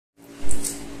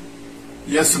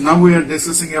Yes, now we are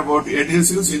discussing about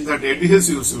adhesives. In that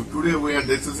adhesives, today we are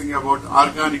discussing about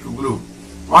organic glue.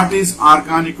 What is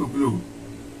organic glue?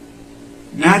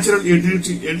 Natural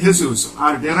adhesives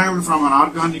are derived from an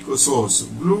organic source.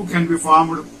 Glue can be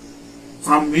formed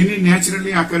from many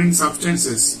naturally occurring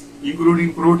substances,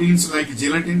 including proteins like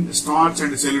gelatin, starch,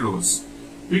 and cellulose.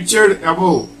 Pictured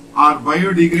above are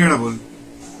biodegradable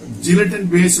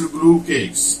gelatin-based glue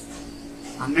cakes.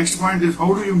 And next point is,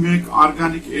 how do you make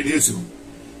organic adhesive?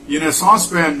 In a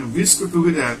saucepan, whisk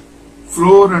together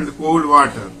flour and cold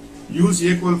water. Use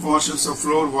equal portions of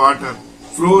flour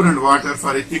and water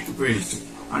for a thick paste,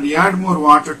 and add more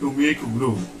water to make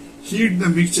glue. Heat the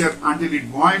mixture until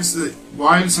it boils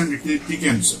and it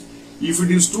thickens. If it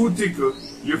is too thick,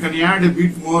 you can add a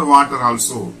bit more water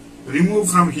also. Remove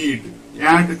from heat.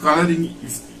 Add coloring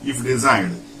if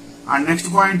desired. And next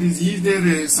point is there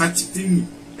a such thing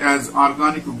as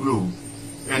organic glue?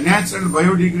 A natural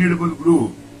biodegradable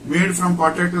glue made from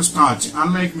potato starch.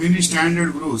 Unlike many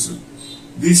standard glues,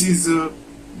 this is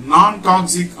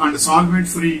non-toxic and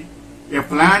solvent-free, a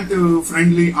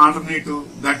plant-friendly alternative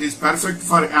that is perfect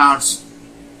for arts,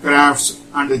 crafts,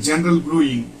 and general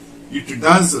gluing. It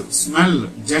does smell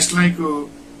just like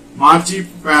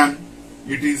marzipan.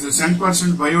 It is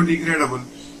 10% biodegradable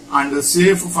and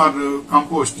safe for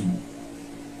composting.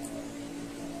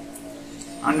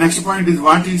 And next point is,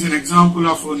 what is an example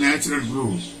of natural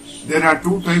glue? There are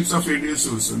two types of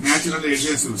adhesives, natural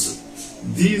adhesives.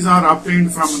 These are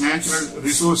obtained from natural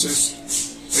resources.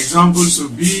 Examples: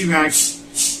 bee wax,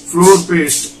 flour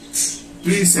paste,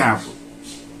 tree sap.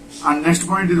 And next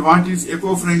point is, what is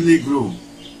eco-friendly glue?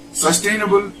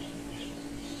 Sustainable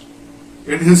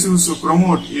adhesives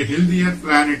promote a healthier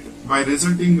planet by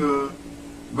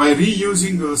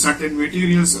reusing certain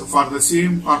materials for the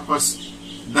same purpose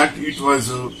that it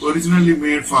was originally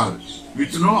made for,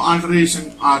 with no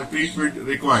alteration or treatment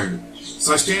required.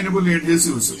 Sustainable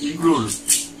adhesives include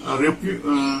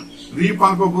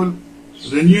repulpable,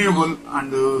 renewable,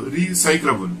 and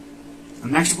recyclable. The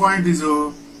next point is,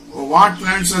 what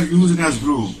plants are used as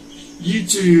glue?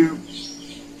 Each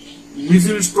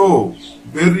mistletoe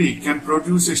berry can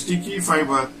produce a sticky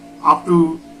fiber up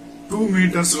to 2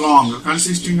 meters long,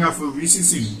 consisting of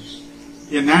vicin,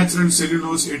 a natural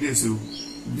cellulose adhesive.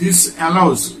 This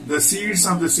allows the seeds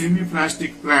of the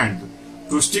semi-plastic plant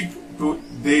to stick to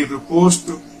their host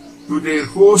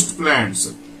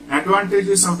plants.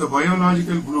 Advantages of the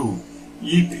biological glue: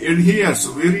 it adheres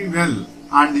very well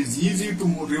and is easy to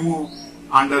remove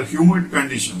under humid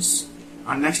conditions.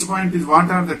 And next point is,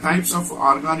 what are the types of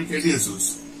organic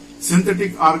adhesives?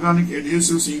 Synthetic organic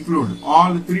adhesives include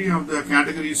all three of the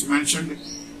categories mentioned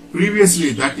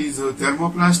previously, that is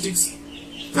thermoplastics,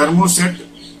 thermoset,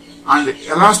 and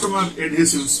elastomer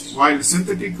adhesives, while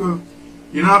synthetic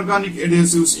inorganic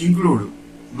adhesives include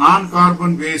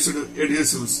non-carbon based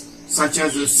adhesives such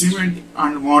as cement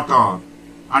and mortar.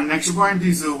 And next point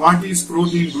is, what is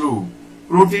protein glue?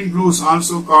 Protein glues,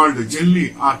 also called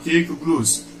jelly or cake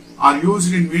glues, are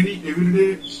used in many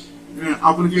everyday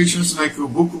applications like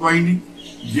book binding,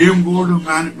 game board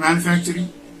manufacturing,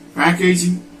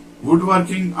 packaging,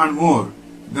 woodworking, and more.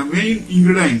 The main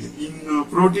ingredient in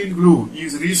protein glue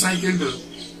is recycled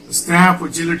scrap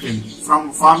gelatin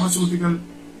from pharmaceutical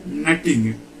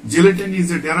netting. Gelatin is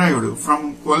derived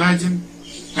from collagen,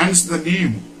 hence the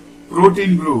name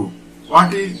protein glue.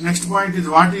 Next point is,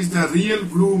 what is the real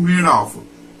glue made of?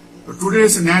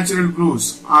 Today's natural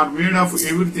glues are made of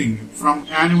everything from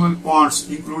animal parts,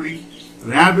 including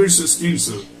rabbit skins,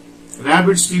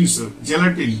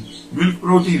 gelatin, milk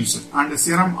proteins, and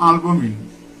serum albumin,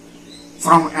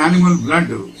 from animal blood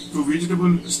to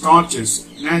vegetable starches,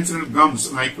 natural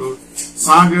gums like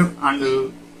Agar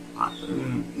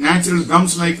and natural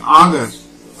gums like Agar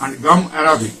and gum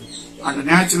arabic, and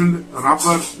natural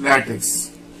rubber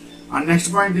latex. And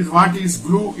next point is, what is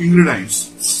glue ingredients?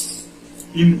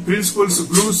 In principles,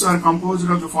 glues are composed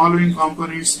of the following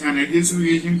components: an adhesive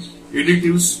agent,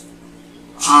 additives,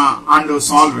 and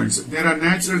solvents. There are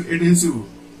natural adhesive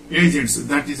agents,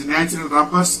 that is natural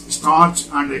rubbers, starch,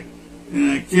 and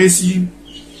casein,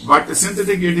 but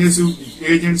synthetic adhesive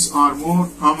agents are more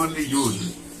commonly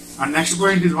used. And next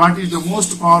point is, what is the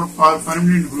most powerful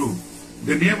permanent glue?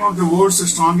 The name of the world's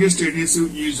strongest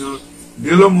adhesive is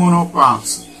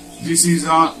Delomonopax. This is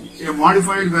a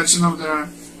modified version of the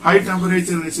high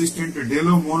temperature resistant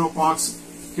Delomonopax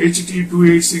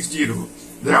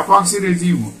HT2860. The epoxy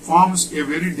resin forms a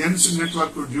very dense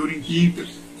network during heat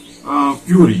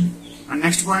curing. And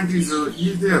next point is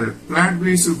there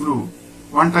plant-based glue?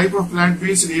 One type of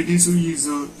plant-based adhesive is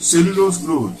cellulose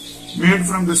glue, made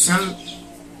from the cell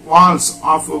walls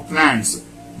of plants.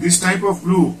 This type of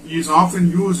glue is often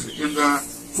used in the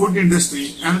food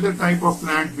industry. Another type of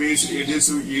plant-based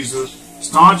adhesive is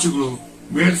starch glue,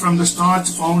 made from the starch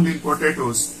found in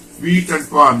potatoes, wheat and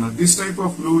corn. This type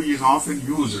of glue is often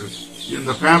used in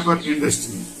the paper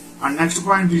industry. And next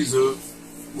point is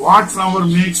what flower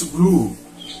makes glue?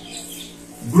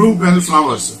 Bluebell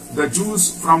flowers. The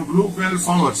juice from bluebell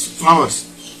flowers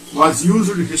was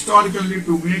used historically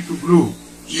to make glue.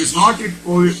 Is not it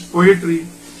poetry?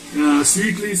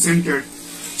 Sweetly scented,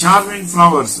 charming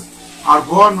flowers are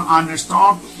borne on a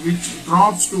stalk which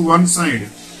drops to one side.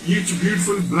 Each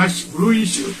beautiful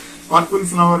bluish purple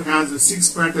flower has 6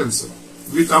 petals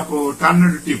with up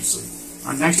turned tips.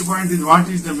 And next point is what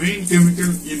is the main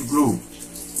chemical in glue?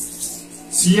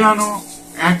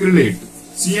 Cyanoacrylate.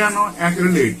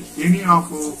 Cyanoacrylate, any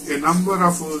of a number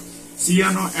of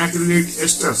cyanoacrylate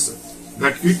esters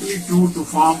that quickly fuse to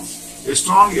form a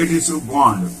strong adhesive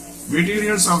bond.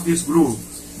 Materials of this glue,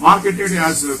 marketed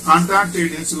as contact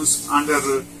adhesives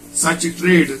under such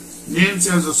trade names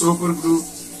as super glue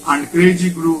and crazy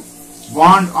glue,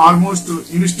 bond almost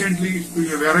instantly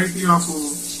to a variety of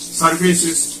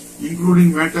surfaces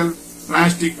including metal,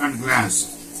 plastic and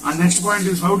glass. And next point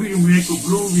is how do you make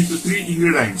glue with 3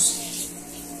 ingredients?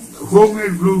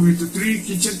 Homemade glue with 3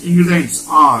 kitchen ingredients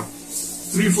are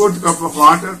 3/4 cup of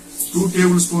water, 2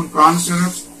 tablespoons corn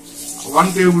syrup,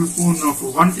 1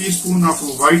 teaspoon of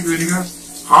white vinegar,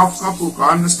 half cup of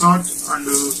cornstarch and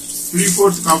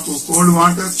 3/4 cup of cold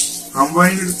water.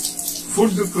 Combined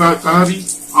food coloring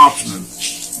optional.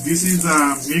 This is the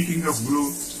making of glue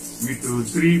with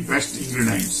 3 best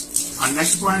ingredients. And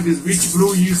next point is which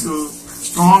glue is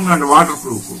strong and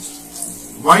waterproof.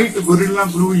 White Gorilla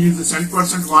glue is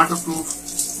 10% waterproof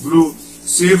glue,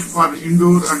 safe for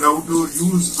indoor and outdoor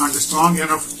use and strong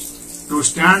enough to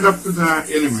stand up to the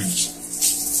elements.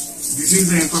 This is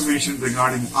the information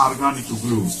regarding organic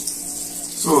glue.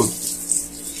 So,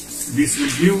 this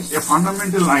will give a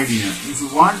fundamental idea. If you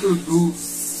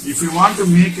want to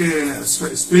make a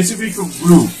specific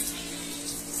glue,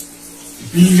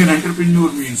 being an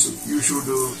entrepreneur means you should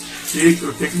take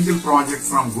a technical project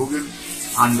from Google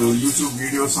and YouTube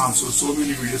videos also, so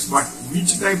many videos. But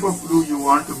which type of glue you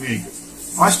want to make?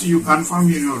 First you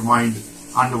confirm in your mind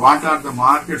and what are the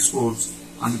market scopes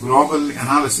and global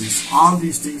analysis. All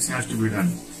these things has to be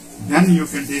done. Then you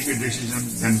can take a decision,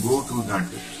 then go to that.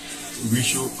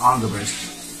 Wish you all the best.